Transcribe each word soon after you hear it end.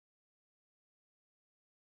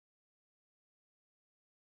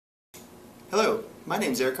Hello, my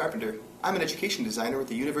name is Eric Carpenter. I'm an education designer with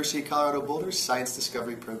the University of Colorado Boulder's Science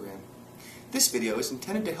Discovery Program. This video is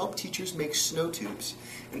intended to help teachers make snow tubes,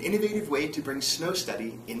 an innovative way to bring snow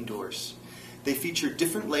study indoors. They feature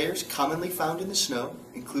different layers commonly found in the snow,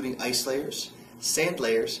 including ice layers, sand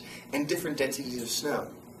layers, and different densities of snow.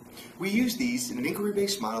 We use these in an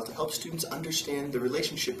inquiry-based model to help students understand the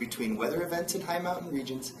relationship between weather events in high mountain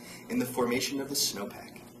regions and the formation of the snowpack.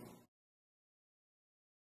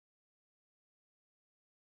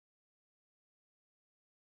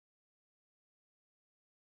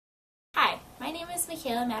 Hi, my name is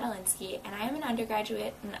Michaela Madalinsky, and I am an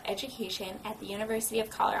undergraduate in education at the University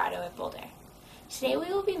of Colorado at Boulder. Today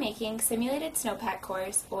we will be making simulated snowpack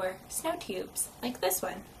cores, or snow tubes, like this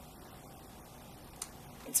one.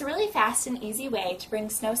 It's a really fast and easy way to bring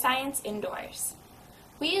snow science indoors.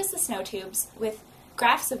 We use the snow tubes with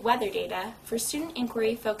graphs of weather data for student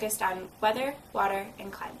inquiry focused on weather, water,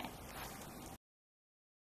 and climate.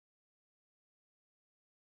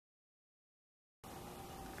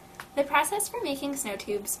 The process for making snow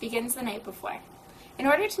tubes begins the night before. In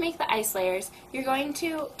order to make the ice layers, you're going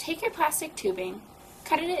to take your plastic tubing,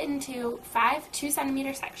 cut it into 5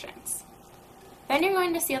 2-centimeter sections. Then you're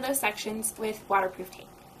going to seal those sections with waterproof tape.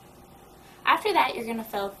 After that, you're going to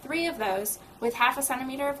fill 3 of those with 1/2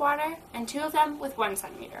 centimeter of water and 2 of them with 1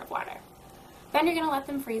 centimeter of water. Then you're going to let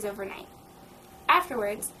them freeze overnight.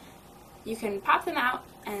 Afterwards, you can pop them out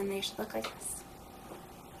and they should look like this.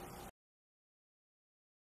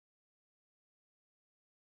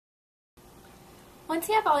 Once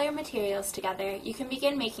you have all your materials together, you can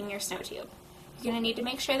begin making your snow tube. You're going to need to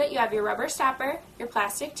make sure that you have your rubber stopper, your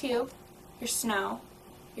plastic tube, your snow,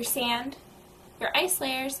 your sand, your ice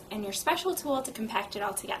layers, and your special tool to compact it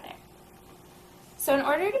all together. So in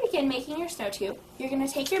order to begin making your snow tube, you're going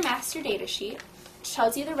to take your master data sheet, which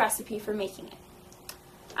tells you the recipe for making it.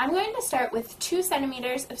 I'm going to start with 2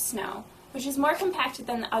 centimeters of snow, which is more compacted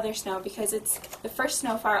than the other snow because it's the first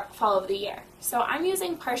snowfall of the year. So I'm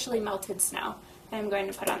using partially melted snow that I'm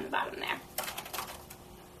going to put on the bottom there.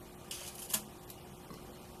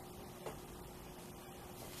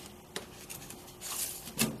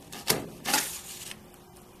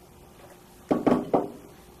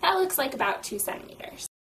 That looks like about 2 centimeters.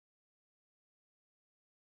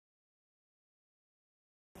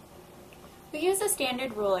 We use a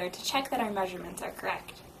standard ruler to check that our measurements are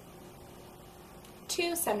correct.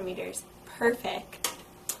 2 centimeters, perfect.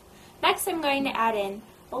 Next I'm going to add in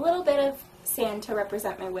a little bit of sand to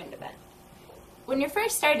represent my wind event. When you're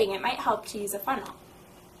first starting, it might help to use a funnel.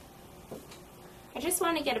 I just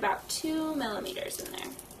want to get about 2 millimeters in there.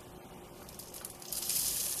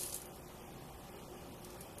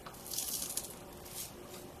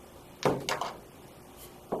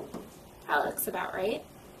 That looks about right.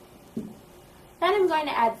 Then I'm going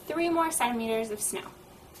to add 3 more centimeters of snow.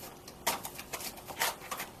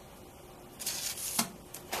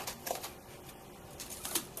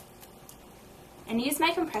 And use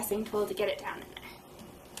my compressing tool to get it down in there.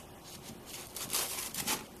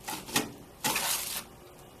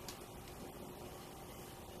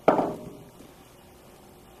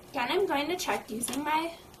 Again, I'm going to check using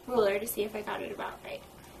my ruler to see if I got it about right.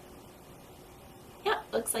 Yep,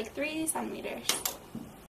 looks like 3 centimeters.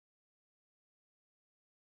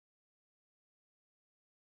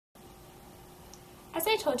 As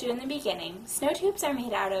I told you in the beginning, snow tubes are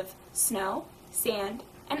made out of snow, sand,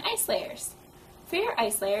 and ice layers. For your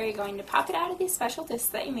ice layer, you're going to pop it out of these special discs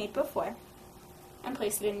that you made before and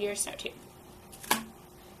place it into your snow tube. It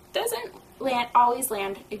doesn't always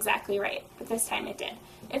land exactly right, but this time it did.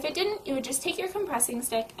 If it didn't, you would just take your compressing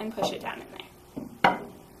stick and push it down in there.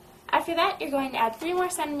 After that, you're going to add 3 more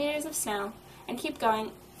centimeters of snow and keep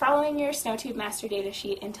going, following your snow tube master data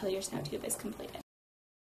sheet until your snow tube is completed.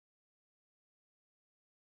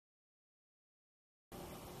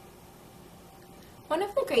 One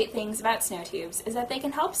of the great things about snow tubes is that they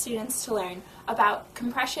can help students to learn about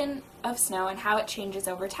compression of snow and how it changes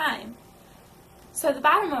over time. So the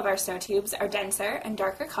bottom of our snow tubes are denser and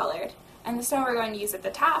darker colored, and the snow we're going to use at the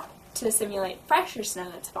top to simulate fresher snow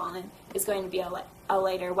that's fallen is going to be a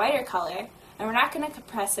lighter, whiter color, and we're not going to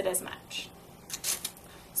compress it as much.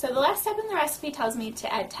 So the last step in the recipe tells me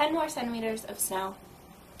to add 10 more centimeters of snow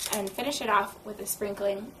and finish it off with a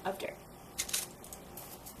sprinkling of dirt.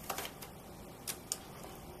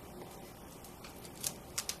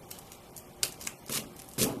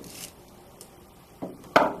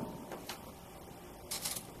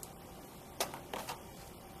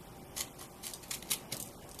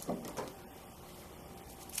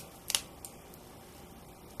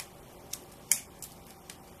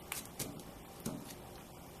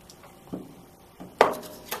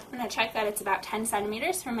 to check that it's about 10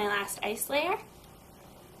 centimeters from my last ice layer,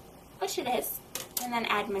 which it is, and then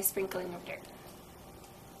add my sprinkling of dirt.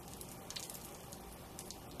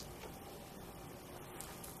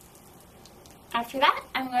 After that,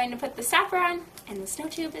 I'm going to put the stopper on, and the snow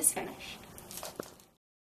tube is finished.